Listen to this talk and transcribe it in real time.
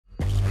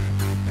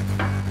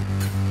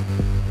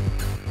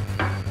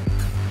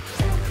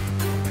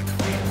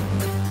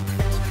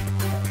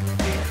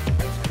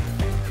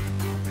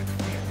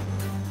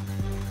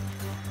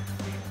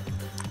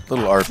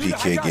Little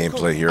RPK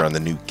gameplay here on the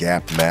new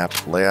gap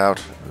map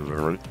layout.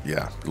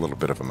 Yeah, a little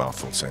bit of a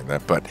mouthful saying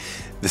that, but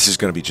this is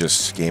going to be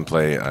just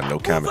gameplay, no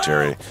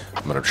commentary.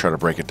 I'm going to try to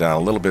break it down a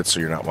little bit so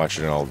you're not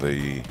watching all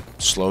the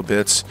slow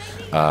bits.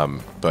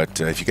 But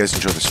if you guys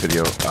enjoyed this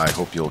video, I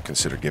hope you'll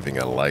consider giving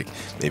it a like,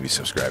 maybe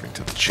subscribing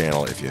to the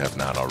channel if you have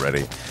not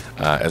already.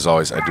 As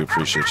always, I do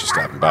appreciate you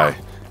stopping by.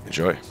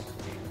 Enjoy.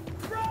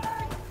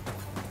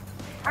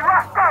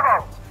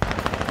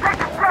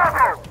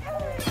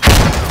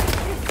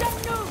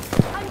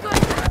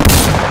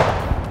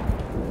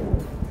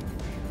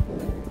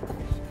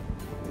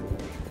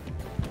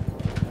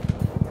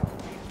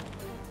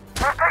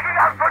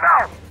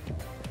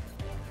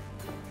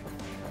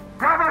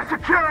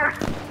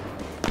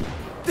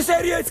 This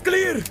area is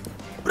clear!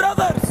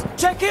 Brothers,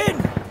 check in!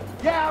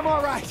 Yeah, I'm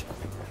alright.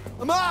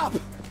 I'm up!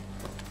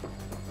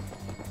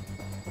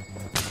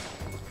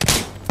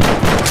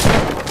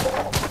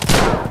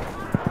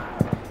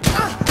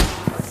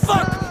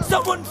 Fuck!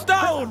 Someone's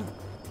down!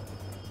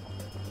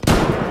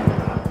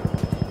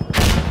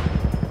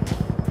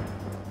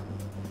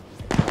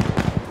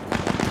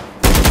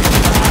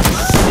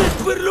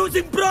 Shit, we're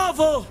losing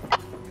Bravo!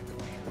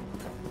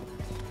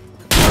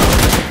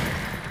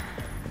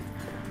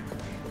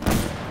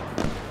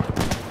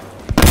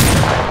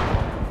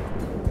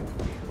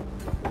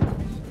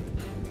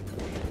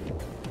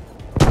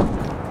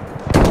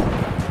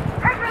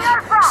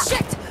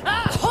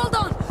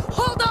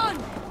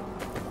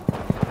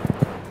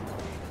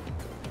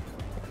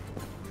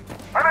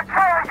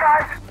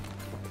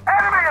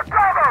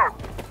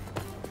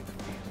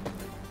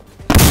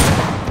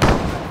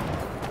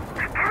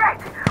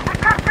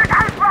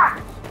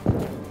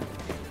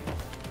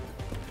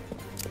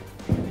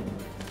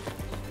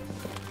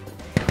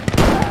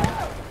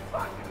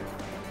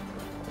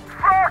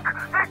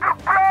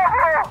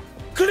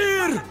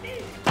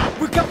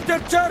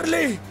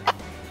 Charlie!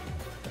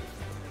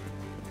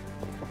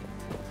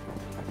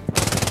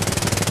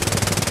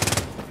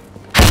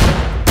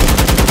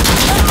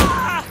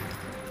 Ah!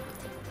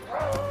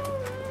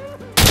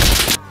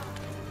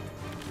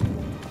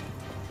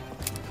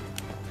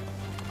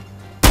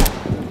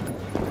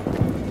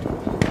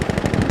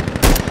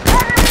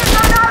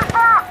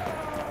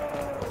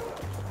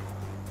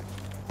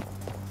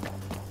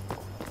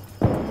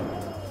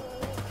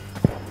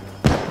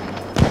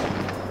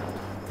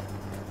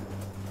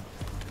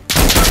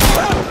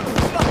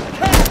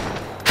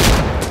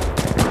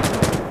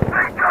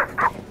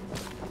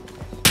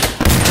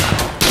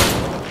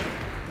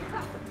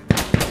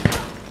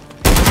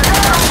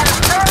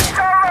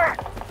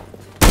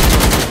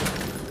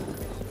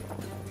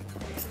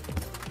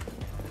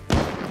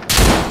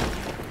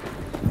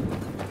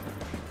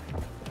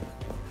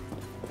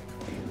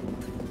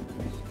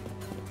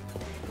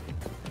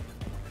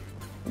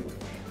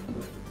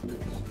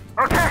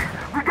 Okay,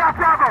 we got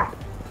Bravo!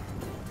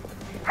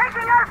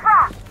 Taking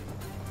Alpha!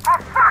 Oh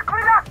fuck, we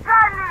lost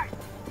Charlie!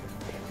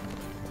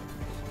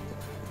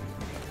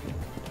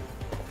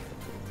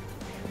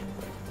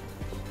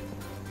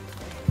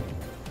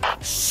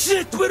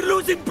 Shit, we're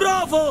losing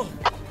Bravo!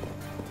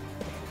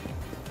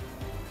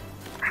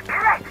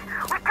 Great!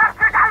 We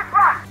captured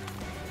Alpha!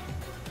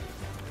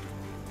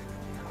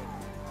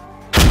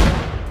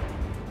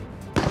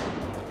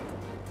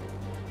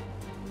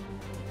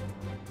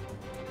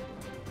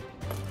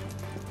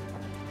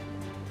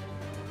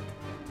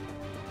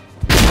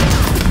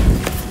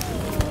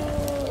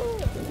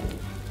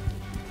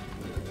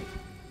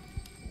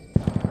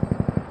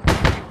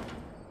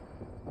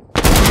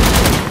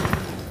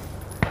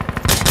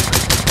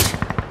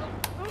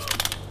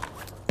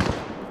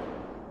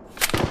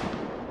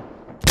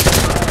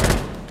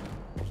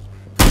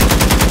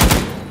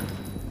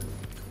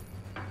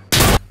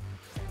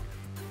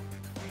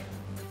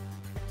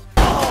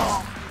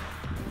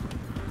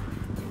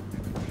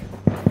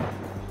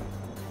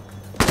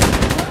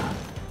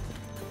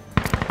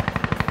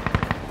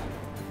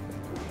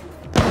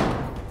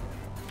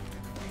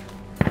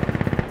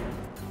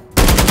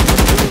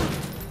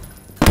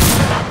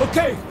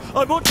 Okay,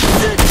 I'm on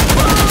shit!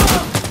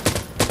 Ah!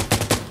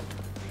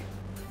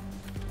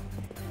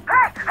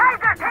 Hey,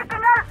 they're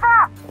taking Alpha!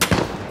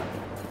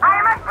 I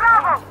am at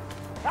Bravo!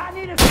 I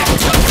need a...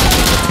 Bravo's lost!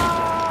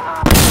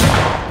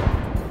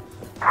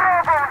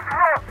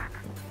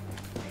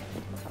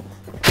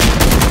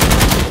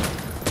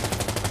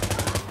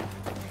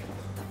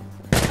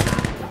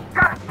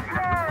 Got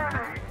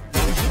Charlie!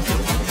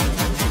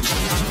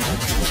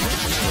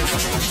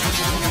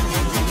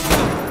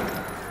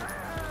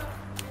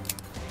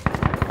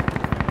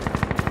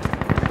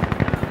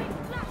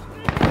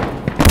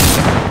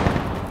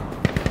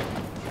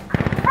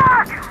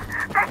 Fuck!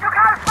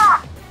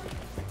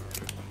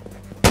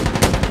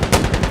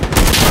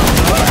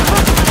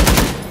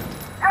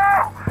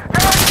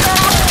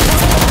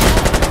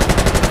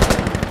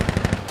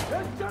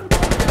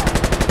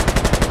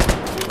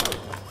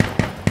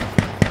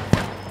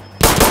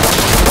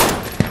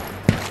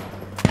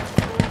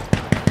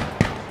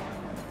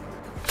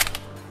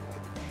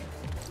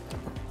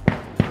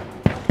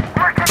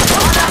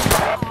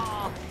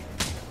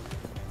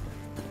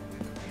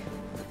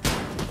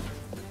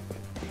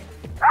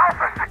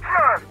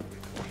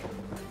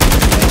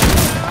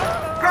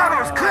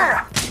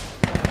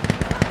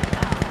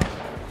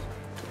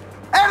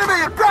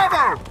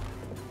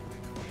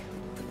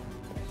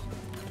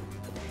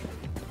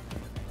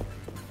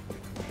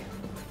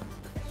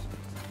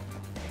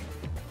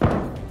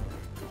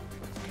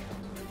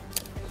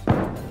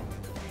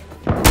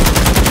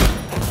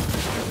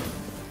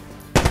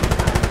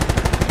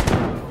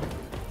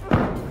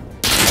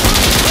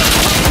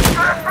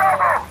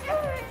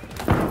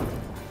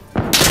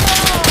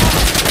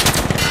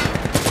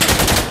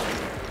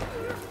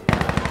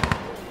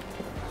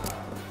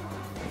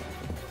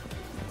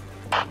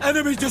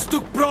 Enemy just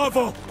took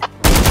Bravo!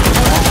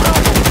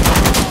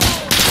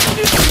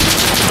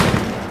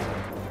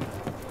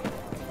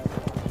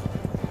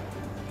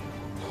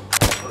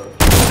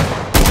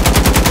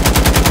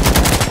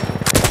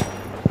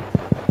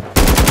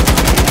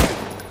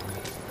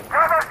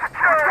 Bravo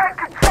secure! Take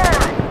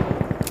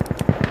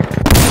control!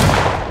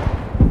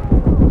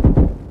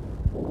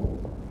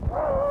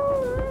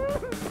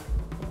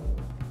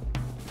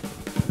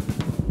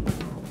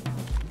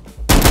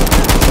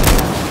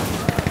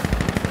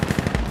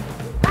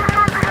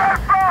 Removing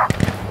Alpha!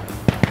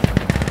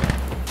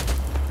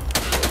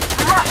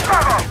 We lost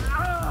Bravo!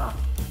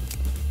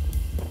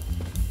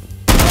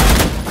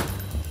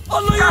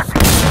 Allah ya!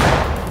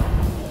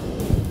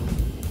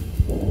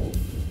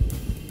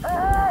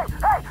 Hey!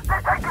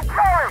 They're taking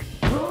Charlie!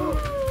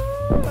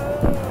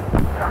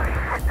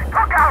 Shit, they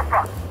took Alpha!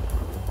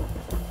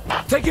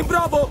 Taking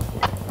Bravo!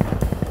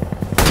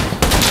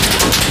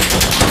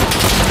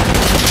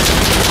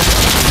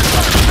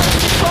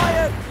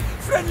 Fire!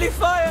 Friendly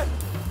fire!